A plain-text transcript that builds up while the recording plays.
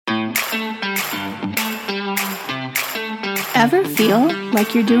Ever feel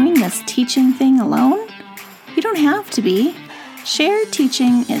like you're doing this teaching thing alone? You don't have to be. Shared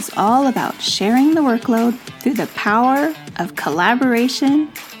teaching is all about sharing the workload through the power of collaboration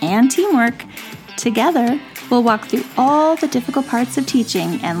and teamwork. Together, we'll walk through all the difficult parts of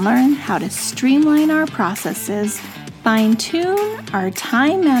teaching and learn how to streamline our processes, fine-tune our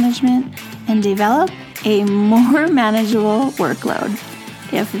time management, and develop a more manageable workload.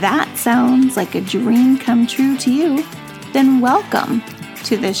 If that sounds like a dream come true to you, then welcome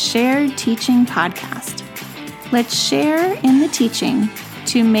to the Shared Teaching Podcast. Let's share in the teaching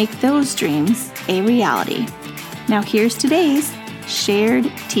to make those dreams a reality. Now here's today's Shared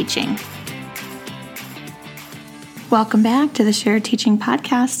Teaching. Welcome back to the Shared Teaching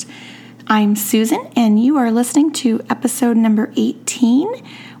Podcast. I'm Susan, and you are listening to episode number 18,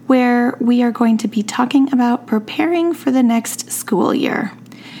 where we are going to be talking about preparing for the next school year.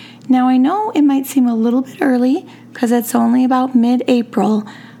 Now, I know it might seem a little bit early because it's only about mid-April,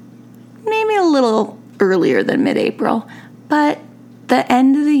 maybe a little earlier than mid-April, but the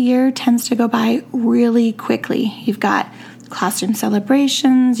end of the year tends to go by really quickly. You've got classroom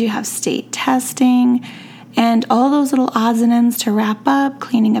celebrations, you have state testing, and all those little odds and ends to wrap up,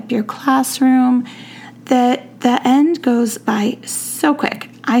 cleaning up your classroom. The end goes by so quick.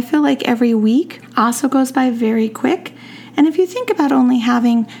 I feel like every week also goes by very quick. And if you think about only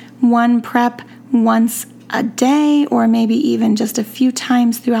having one prep once a day or maybe even just a few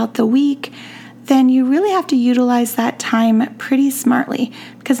times throughout the week, then you really have to utilize that time pretty smartly,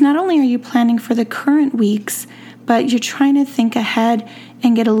 because not only are you planning for the current weeks, but you're trying to think ahead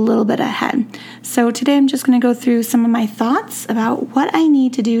and get a little bit ahead. So today I'm just going to go through some of my thoughts about what I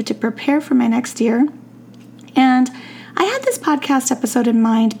need to do to prepare for my next year. And I had this podcast episode in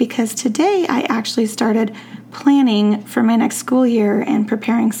mind because today I actually started planning for my next school year and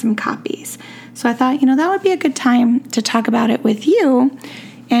preparing some copies. So I thought, that would be a good time to talk about it with you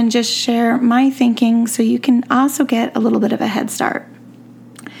and just share my thinking so you can also get a little bit of a head start.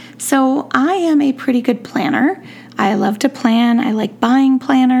 So I am a pretty good planner. I love to plan. I like buying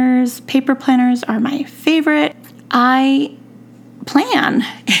planners. Paper planners are my favorite. I plan.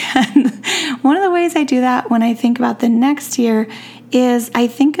 And one of the ways I do that when I think about the next year is I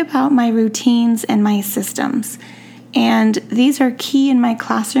think about my routines and my systems. And these are key in my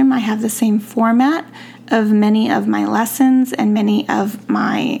classroom. I have the same format of many of my lessons and many of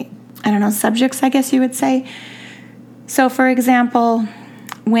my, subjects, I guess you would say. So for example,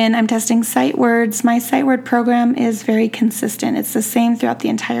 when I'm testing sight words, my sight word program is very consistent. It's the same throughout the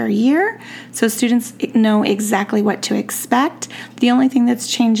entire year, so students know exactly what to expect. The only thing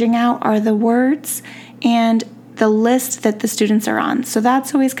that's changing out are the words and the list that the students are on. So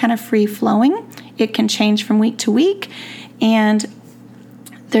that's always kind of free-flowing. It can change from week to week, and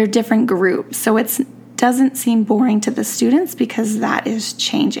they're different groups. So it doesn't seem boring to the students because that is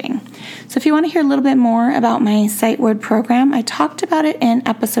changing. So if you want to hear a little bit more about my sight word program, I talked about it in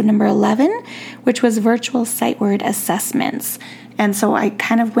episode number 11, which was virtual sight word assessments. And so I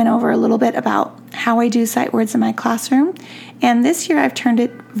kind of went over a little bit about how I do sight words in my classroom. And this year I've turned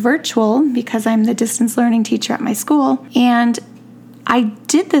it virtual because I'm the distance learning teacher at my school. And I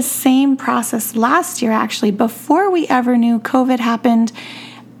did the same process last year, actually, before we ever knew COVID happened.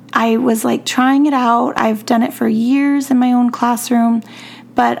 I was trying it out. I've done it for years in my own classroom,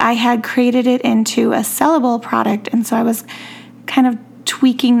 but I had created it into a sellable product. And so I was kind of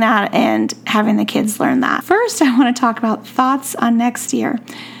tweaking that and having the kids learn that. First, I want to talk about thoughts on next year.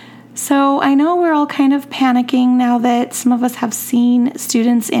 So I know we're all kind of panicking now that some of us have seen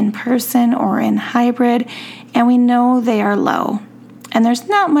students in person or in hybrid, and we know they are low. And there's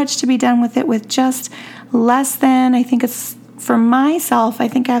not much to be done with it with just less than, I think it's, for myself, I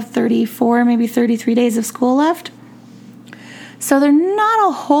think I have 34, maybe 33 days of school left. So there's not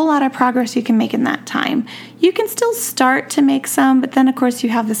a whole lot of progress you can make in that time. You can still start to make some, but then of course you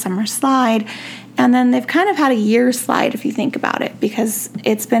have the summer slide, and then they've kind of had a year slide if you think about it, because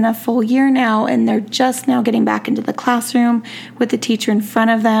it's been a full year now and they're just now getting back into the classroom with the teacher in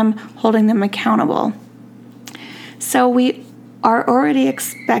front of them, holding them accountable. So we are already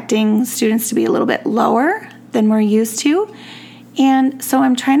expecting students to be a little bit lower than we're used to. And so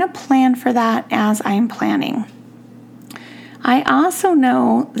I'm trying to plan for that as I'm planning. I also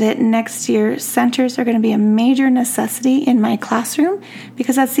know that next year centers are going to be a major necessity in my classroom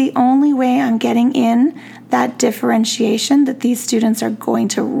because that's the only way I'm getting in that differentiation that these students are going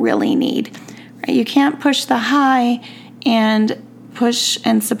to really need. Right? You can't push the high and push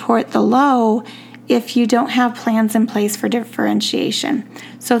and support the low if you don't have plans in place for differentiation.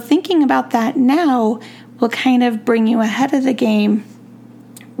 So thinking about that now will kind of bring you ahead of the game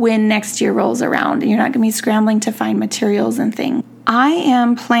when next year rolls around and you're not going to be scrambling to find materials and things. I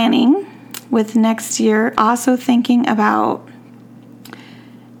am planning with next year also thinking about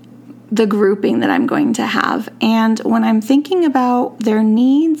the grouping that I'm going to have. And when I'm thinking about their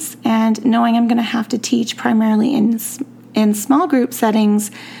needs and knowing I'm going to have to teach primarily in small group settings,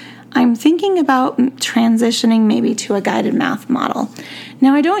 I'm thinking about transitioning maybe to a guided math model.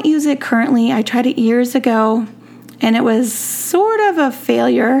 Now, I don't use it currently. I tried it years ago, and it was sort of a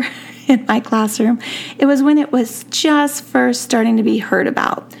failure in my classroom. It was when it was just first starting to be heard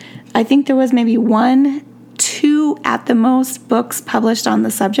about. I think there was maybe 1, 2 at the most books published on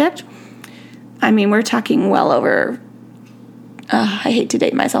the subject. I mean, we're talking well over, I hate to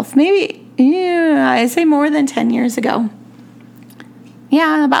date myself, maybe, I say more than 10 years ago.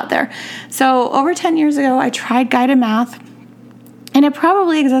 Yeah, about there. So over 10 years ago, I tried guided math, and it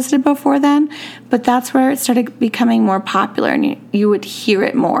probably existed before then, but that's where it started becoming more popular, and you would hear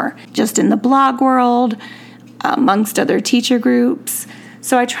it more just in the blog world, amongst other teacher groups.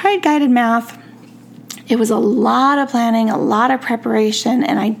 So I tried guided math. It was a lot of planning, a lot of preparation,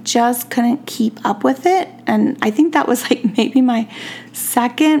 and I just couldn't keep up with it. And I think that was like maybe my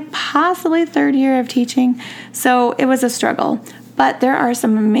second, possibly third year of teaching. So it was a struggle. But there are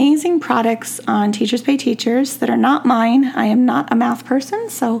some amazing products on Teachers Pay Teachers that are not mine. I am not a math person,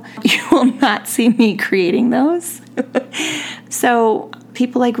 so you will not see me creating those. So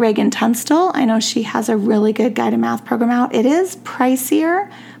people like Reagan Tunstall, I know she has a really good guided math program out. It is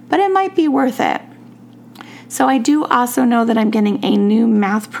pricier, but it might be worth it. So I do also know that I'm getting a new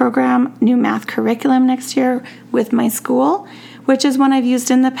math program, new math curriculum next year with my school, which is one I've used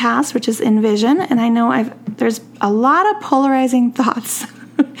in the past, which is Envision. And I know there's a lot of polarizing thoughts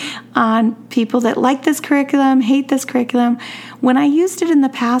on people that like this curriculum, hate this curriculum. When I used it in the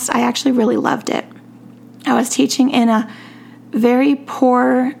past, I actually really loved it. I was teaching in a very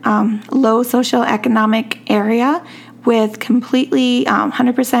poor, low socioeconomic area with completely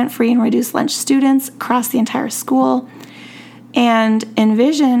 100% free and reduced lunch students across the entire school. And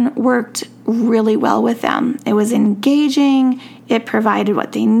Envision worked really well with them. It was engaging. It provided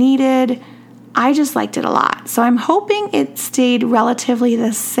what they needed. I just liked it a lot. So I'm hoping it stayed relatively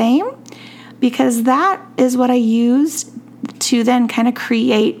the same, because that is what I used to then kind of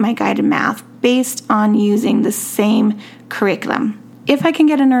create my guided math based on using the same curriculum. If I can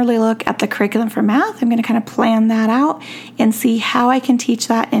get an early look at the curriculum for math, I'm going to kind of plan that out and see how I can teach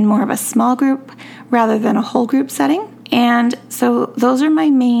that in more of a small group rather than a whole group setting. And so those are my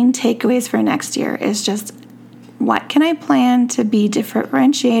main takeaways for next year, is just what can I plan to be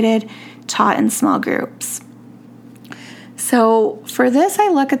differentiated, taught in small groups. So for this, I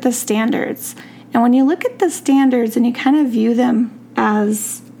look at the standards. And when you look at the standards and you kind of view them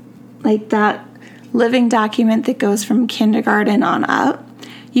as like that living document that goes from kindergarten on up,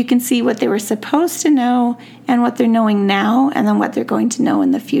 you can see what they were supposed to know and what they're knowing now, and then what they're going to know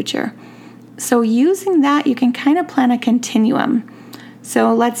in the future. So using that, you can kind of plan a continuum.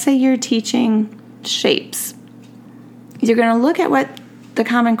 So let's say you're teaching shapes. You're going to look at what the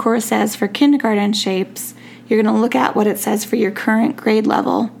Common Core says for kindergarten shapes. You're going to look at what it says for your current grade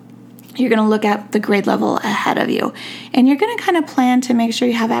level. You're going to look at the grade level ahead of you. And you're going to kind of plan to make sure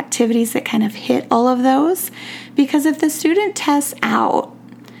you have activities that kind of hit all of those. Because if the student tests out,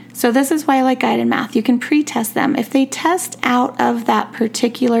 so this is why I like guided math, you can pre-test them. If they test out of that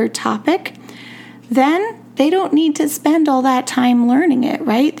particular topic, then they don't need to spend all that time learning it,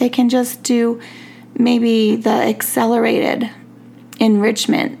 right? They can just do maybe the accelerated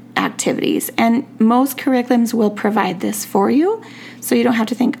enrichment activities. And most curriculums will provide this for you. So you don't have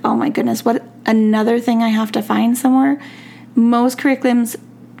to think, oh my goodness, what another thing I have to find somewhere. Most curriculums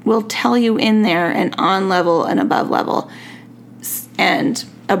will tell you in there an on level, an above level, and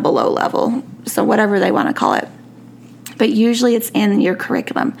a below level. So whatever they want to call it. But usually it's in your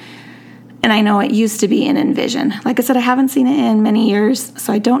curriculum. And I know it used to be in Envision. Like I said, I haven't seen it in many years,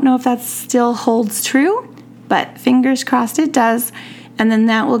 so I don't know if that still holds true, but fingers crossed it does. And then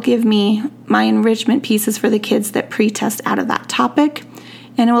that will give me my enrichment pieces for the kids that pre-test out of that topic.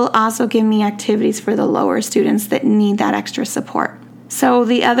 And it will also give me activities for the lower students that need that extra support. So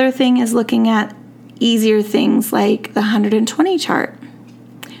the other thing is looking at easier things like the 120 chart.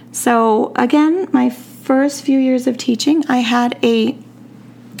 So again, my first few years of teaching, I had a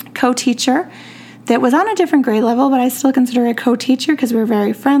co-teacher that was on a different grade level, but I still consider her a co-teacher because we were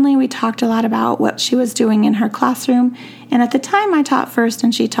very friendly. We talked a lot about what she was doing in her classroom. And at the time, I taught first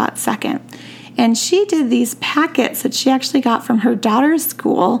and she taught second. And she did these packets that she actually got from her daughter's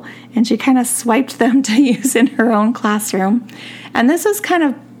school, and she kind of swiped them to use in her own classroom. And this was kind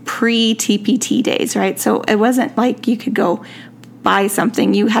of pre-TPT days, right? So it wasn't like you could go buy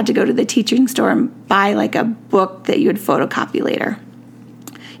something. You had to go to the teaching store and buy like a book that you would photocopy later.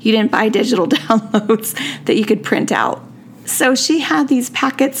 You didn't buy digital downloads that you could print out. So she had these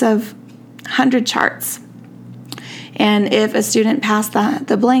packets of 100 charts. And if a student passed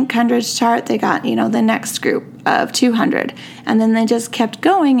the blank hundreds chart, they got, the next group of 200. And then they just kept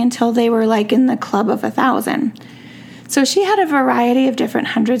going until they were like in the club of 1,000. So she had a variety of different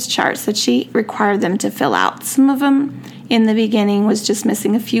hundreds charts that she required them to fill out. Some of them in the beginning was just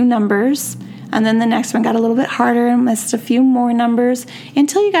missing a few numbers. And then the next one got a little bit harder and missed a few more numbers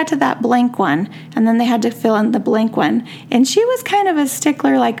until you got to that blank one. And then they had to fill in the blank one. And she was kind of a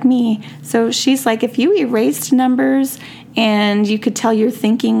stickler like me. So she's like, if you erased numbers and you could tell your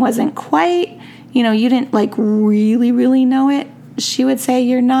thinking wasn't quite, you didn't like really, really know it, she would say,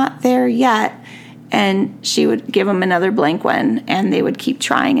 you're not there yet. And she would give them another blank one and they would keep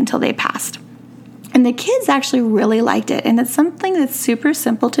trying until they passed. And the kids actually really liked it. And it's something that's super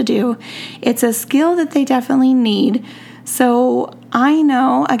simple to do. It's a skill that they definitely need. So I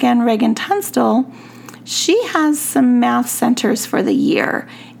know, again, Reagan Tunstall, she has some math centers for the year.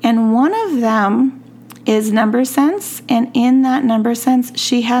 And one of them is Number Sense. And in that Number Sense,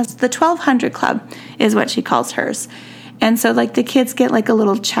 she has the 1200 Club is what she calls hers. And so like the kids get like a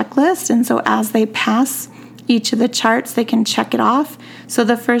little checklist. And so as they pass each of the charts, they can check it off. So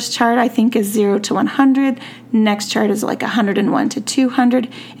the first chart, I think, is 0 to 100. Next chart is like 101 to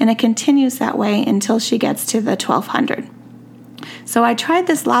 200. And it continues that way until she gets to the 1200. So I tried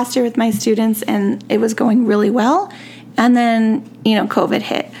this last year with my students, and it was going really well. And then, COVID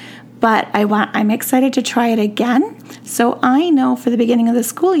hit. But I'm excited to try it again. So I know for the beginning of the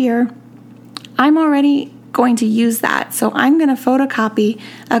school year, I'm already going to use that. So I'm going to photocopy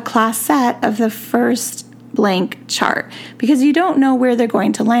a class set of the first blank chart, because you don't know where they're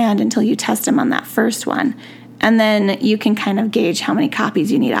going to land until you test them on that first one. And then you can kind of gauge how many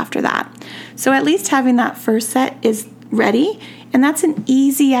copies you need after that. So at least having that first set is ready. And that's an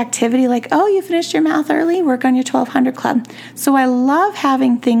easy activity, like, oh, you finished your math early, work on your 1200 Club. So I love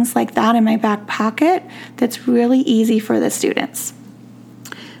having things like that in my back pocket that's really easy for the students.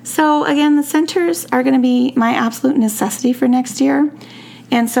 So again, the centers are going to be my absolute necessity for next year.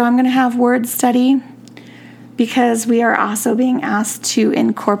 And so I'm going to have word study, because we are also being asked to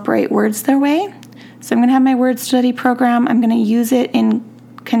incorporate Words Their Way. So I'm going to have my word study program. I'm going to use it in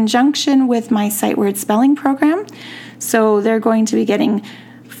conjunction with my sight word spelling program. So they're going to be getting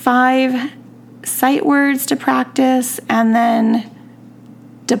 5 sight words to practice, and then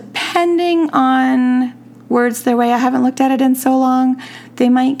depending on Words Their Way, I haven't looked at it in so long, they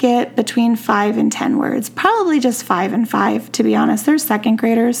might get between 5 and 10 words. Probably just 5 and 5, to be honest. They're second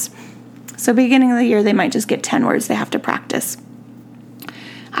graders. So beginning of the year, they might just get 10 words they have to practice.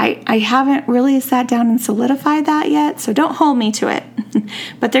 I haven't really sat down and solidified that yet, so don't hold me to it.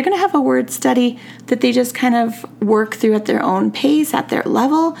 But they're going to have a word study that they just kind of work through at their own pace, at their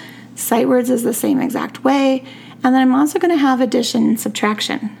level. Sight words is the same exact way. And then I'm also going to have addition and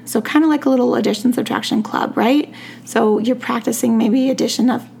subtraction. So kind of like a little addition subtraction club, right? So you're practicing maybe addition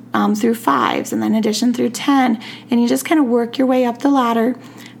of through 5s and then addition through 10. And you just kind of work your way up the ladder,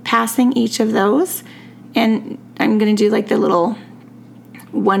 passing each of those. And I'm going to do like the little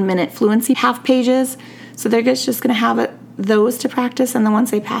 1-minute fluency half pages. So they're just going to have those to practice. And then once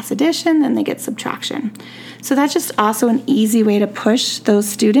they pass addition, then they get subtraction. So that's just also an easy way to push those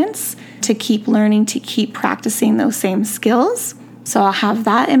students to keep learning, to keep practicing those same skills. So I'll have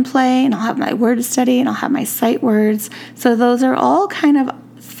that in play, and I'll have my word study, and I'll have my sight words. So those are all kind of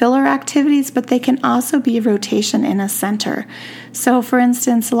filler activities, but they can also be a rotation in a center. So for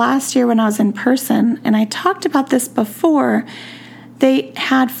instance, last year when I was in person, and I talked about this before, they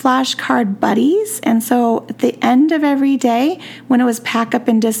had flashcard buddies. And so at the end of every day, when it was pack up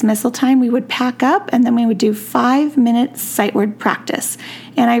and dismissal time, we would pack up and then we would do 5-minute sight word practice.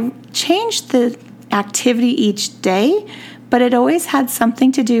 And I changed the activity each day, but it always had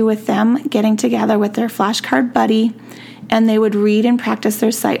something to do with them getting together with their flashcard buddy, and they would read and practice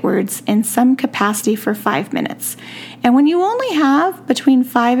their sight words in some capacity for 5 minutes. And when you only have between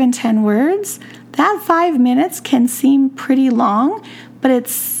 5 and 10 words, that 5 minutes can seem pretty long, but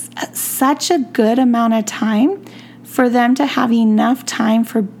it's such a good amount of time for them to have enough time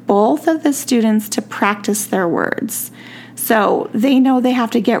for both of the students to practice their words. So they know they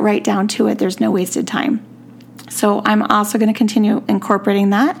have to get right down to it. There's no wasted time. So I'm also going to continue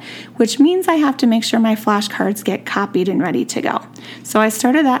incorporating that, which means I have to make sure my flashcards get copied and ready to go. So I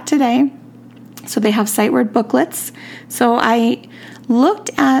started that today. So they have sight word booklets. So I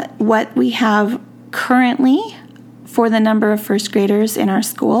looked at what we have currently for the number of first graders in our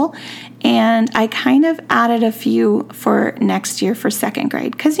school. And I kind of added a few for next year for second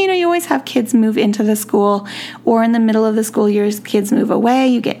grade. Because, you always have kids move into the school, or in the middle of the school years, kids move away,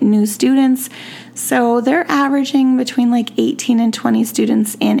 you get new students. So they're averaging between 18 and 20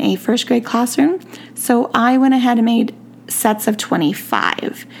 students in a first grade classroom. So I went ahead and made sets of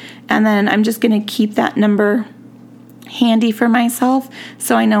 25. And then I'm just going to keep that number handy for myself,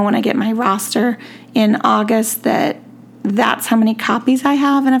 so I know when I get my roster in August that's how many copies I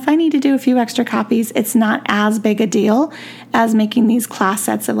have. And if I need to do a few extra copies, it's not as big a deal as making these class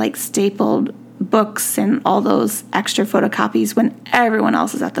sets of stapled books and all those extra photocopies when everyone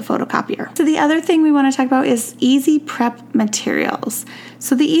else is at the photocopier. So the other thing we want to talk about is easy prep materials.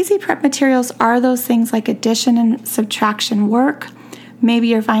 So the easy prep materials are those things like addition and subtraction work. Maybe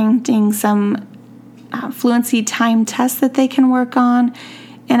you're finding some fluency time tests that they can work on.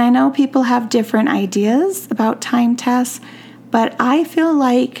 And I know people have different ideas about time tests, but I feel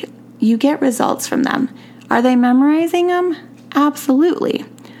like you get results from them. Are they memorizing them? Absolutely.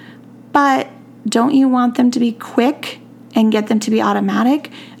 But don't you want them to be quick and get them to be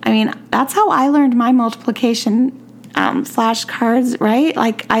automatic? I mean, that's how I learned my multiplication flashcards, right?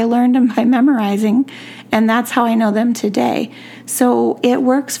 I learned them by memorizing, and that's how I know them today. So it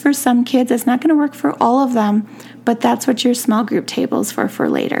works for some kids. It's not going to work for all of them, but that's what your small group table is for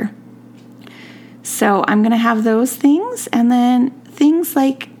later. So I'm going to have those things, and then things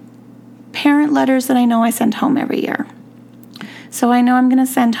like parent letters that I know I send home every year. So I know I'm going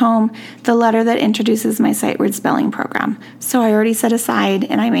to send home the letter that introduces my sight word spelling program. So I already set aside,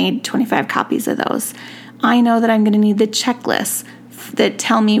 and I made 25 copies of those. I know that I'm going to need the checklists that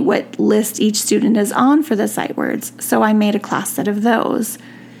tell me what list each student is on for the sight words. So I made a class set of those.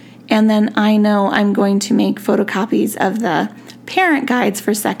 And then I know I'm going to make photocopies of the parent guides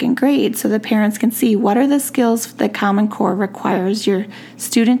for second grade so the parents can see what are the skills that Common Core requires your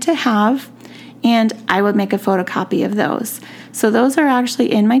student to have, and I would make a photocopy of those. So those are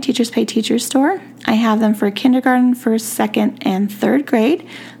actually in my Teachers Pay Teachers store. I have them for kindergarten, first, second, and third grade.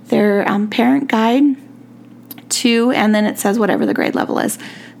 They're parent guide 2, and then it says whatever the grade level is.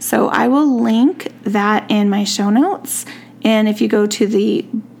 So I will link that in my show notes. And if you go to the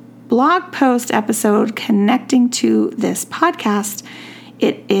blog post episode connecting to this podcast,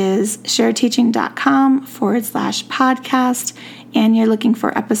 it is shareteaching.com/podcast, and you're looking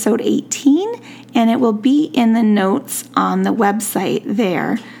for episode 18, and it will be in the notes on the website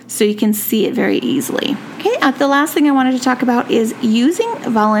there, so you can see it very easily. Okay, the last thing I wanted to talk about is using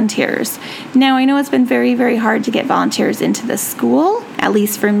volunteers. Now, I know it's been very, very hard to get volunteers into the school. At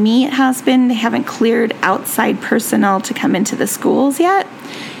least for me, it has been. They haven't cleared outside personnel to come into the schools yet.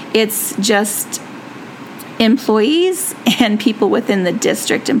 It's just employees and people within the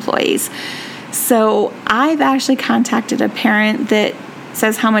district employees. So I've actually contacted a parent that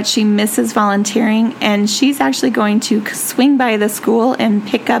says how much she misses volunteering, and she's actually going to swing by the school and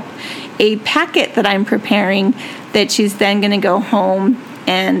pick up a packet that I'm preparing that she's then going to go home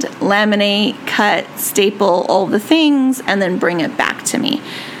and laminate, cut, staple all the things, and then bring it back to me.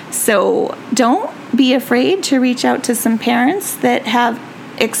 So don't be afraid to reach out to some parents that have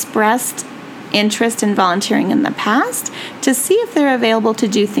expressed interest in volunteering in the past to see if they're available to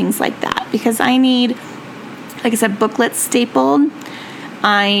do things like that, because I need, like I said, booklets stapled.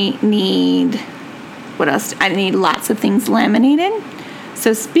 I need, what else? I need lots of things laminated.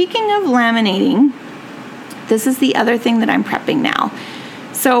 So speaking of laminating, this is the other thing that I'm prepping now.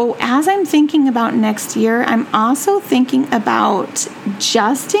 So as I'm thinking about next year, I'm also thinking about,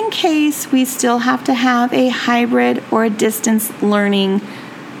 just in case we still have to have a hybrid or a distance learning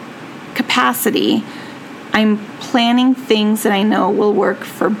capacity, I'm planning things that I know will work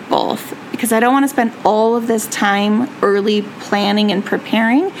for both, because I don't want to spend all of this time early planning and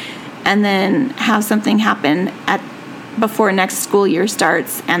preparing and then have something happen before next school year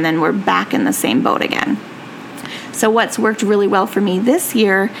starts, and then we're back in the same boat again. So what's worked really well for me this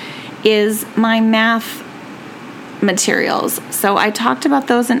year is my math materials. So I talked about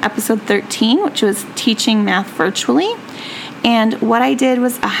those in episode 13, which was teaching math virtually. And what I did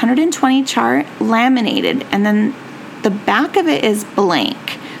was 120 chart laminated, and then the back of it is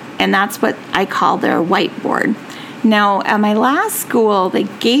blank. And that's what I call their whiteboard. Now, at my last school, they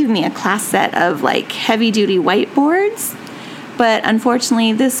gave me a class set of heavy-duty whiteboards. But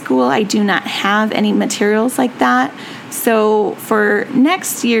unfortunately, this school, I do not have any materials like that. So for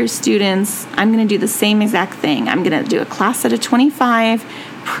next year's students, I'm going to do the same exact thing. I'm going to do a class set of 25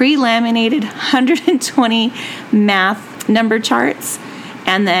 pre-laminated 120 math number charts,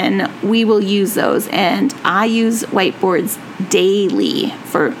 And then we will use those. And I use whiteboards daily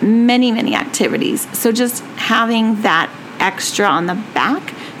for many, many activities. So just having that extra on the back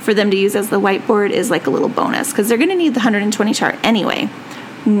for them to use as the whiteboard is like a little bonus, because they're going to need the 120 chart anyway.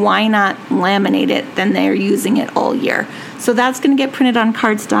 Why not laminate it? Then they're using it all year. So that's going to get printed on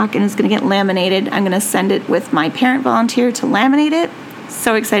cardstock and it's going to get laminated. I'm going to send it with my parent volunteer to laminate it.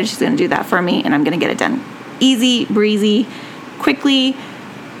 So excited she's going to do that for me, and I'm going to get it done easy, breezy, quickly,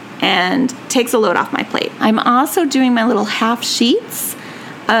 and takes a load off my plate. I'm also doing my little half sheets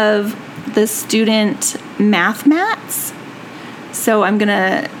of the student math mats. So I'm going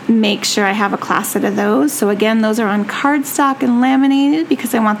to make sure I have a class set of those. So again, those are on cardstock and laminated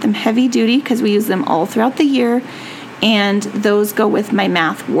because I want them heavy duty because we use them all throughout the year. And those go with my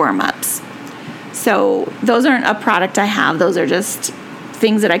math warm-ups. So those aren't a product I have. Those are just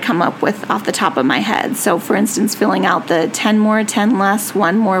things that I come up with off the top of my head. So for instance, filling out the 10 more, 10 less,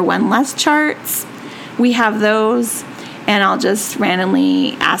 1 more, 1 less charts. We have those. And I'll just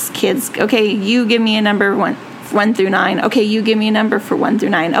randomly ask kids, okay, you give me a number 1 through 9. Okay, you give me a number for 1 through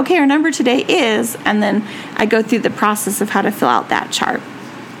 9. Okay, our number today is, and then I go through the process of how to fill out that chart.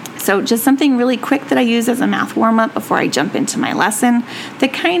 So just something really quick that I use as a math warm-up before I jump into my lesson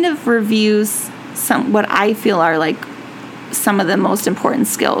that kind of reviews what I feel are like some of the most important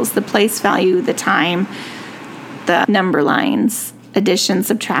skills: the place value, the time, the number lines, addition,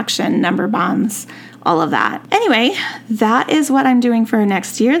 subtraction, number bonds, all of that. Anyway, that is what I'm doing for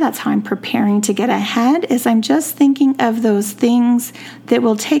next year. That's how I'm preparing to get ahead, is I'm just thinking of those things that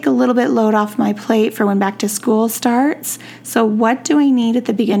will take a little bit load off my plate for when back to school starts. So what do I need at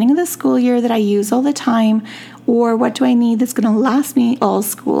the beginning of the school year that I use all the time? Or what do I need that's going to last me all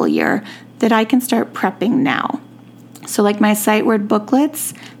school year that I can start prepping now? So like my sight word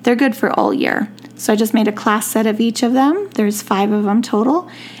booklets, they're good for all year. So I just made a class set of each of them. There's 5 of them total.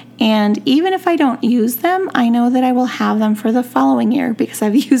 And even if I don't use them, I know that I will have them for the following year because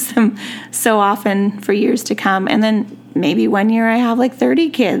I've used them so often for years to come. And then maybe one year I have like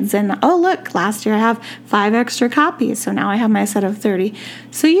 30 kids. And oh, look, last year I have 5 extra copies. So now I have my set of 30.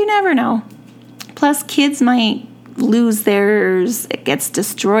 So you never know. Plus, kids might lose theirs. It gets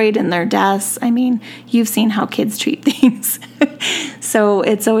destroyed in their desks. I mean, you've seen how kids treat things. So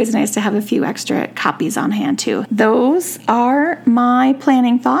it's always nice to have a few extra copies on hand too. Those are my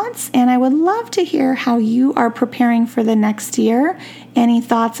planning thoughts, and I would love to hear how you are preparing for the next year. Any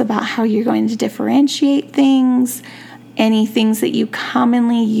thoughts about how you're going to differentiate things, any things that you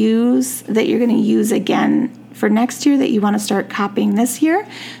commonly use that you're going to use again for next year that you want to start copying this year.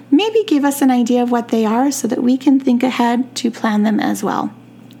 Maybe give us an idea of what they are so that we can think ahead to plan them as well.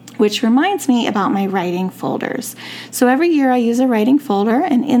 Which reminds me about my writing folders. So every year I use a writing folder,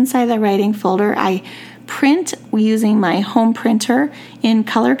 and inside the writing folder I print using my home printer in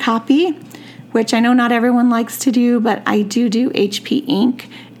color copy, which I know not everyone likes to do, but I do HP ink,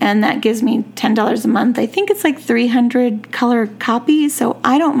 and that gives me $10 a month. I think it's like 300 color copies, so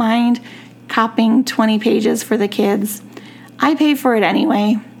I don't mind copying 20 pages for the kids. I pay for it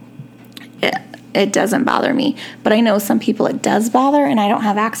anyway. It doesn't bother me, but I know some people it does bother, and I don't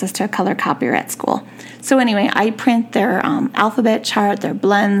have access to a color copier at school. So anyway, I print their alphabet chart, their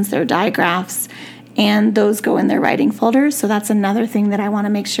blends, their digraphs, and those go in their writing folders. So that's another thing that I want to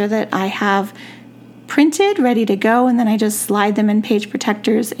make sure that I have printed, ready to go, and then I just slide them in page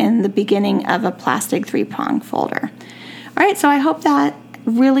protectors in the beginning of a plastic 3-prong folder. All right, so I hope that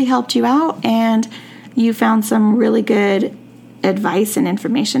really helped you out, and you found some really good advice and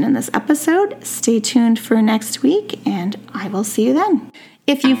information in this episode. Stay tuned for next week, and I will see you then.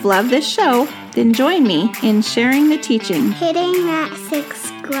 If you've loved this show, then join me in sharing the teaching, hitting that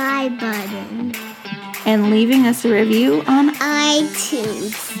subscribe button, and leaving us a review on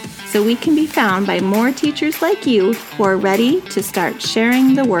iTunes so we can be found by more teachers like you who are ready to start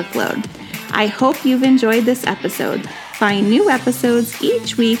sharing the workload. I hope you've enjoyed this episode. Find new episodes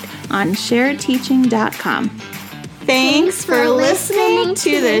each week on sharedteaching.com. Thanks for listening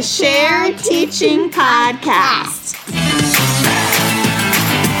to the Shared Teaching Podcast.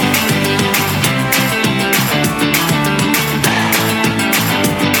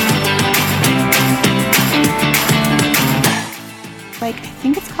 Like, I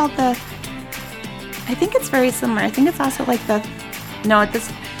think it's called I think it's very similar. I think it's also like I don't know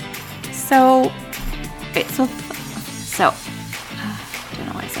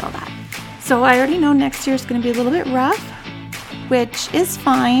why I said all that. So I already know next year is going to be a little bit rough, which is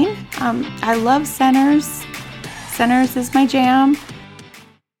fine. I love centers. Centers is my jam.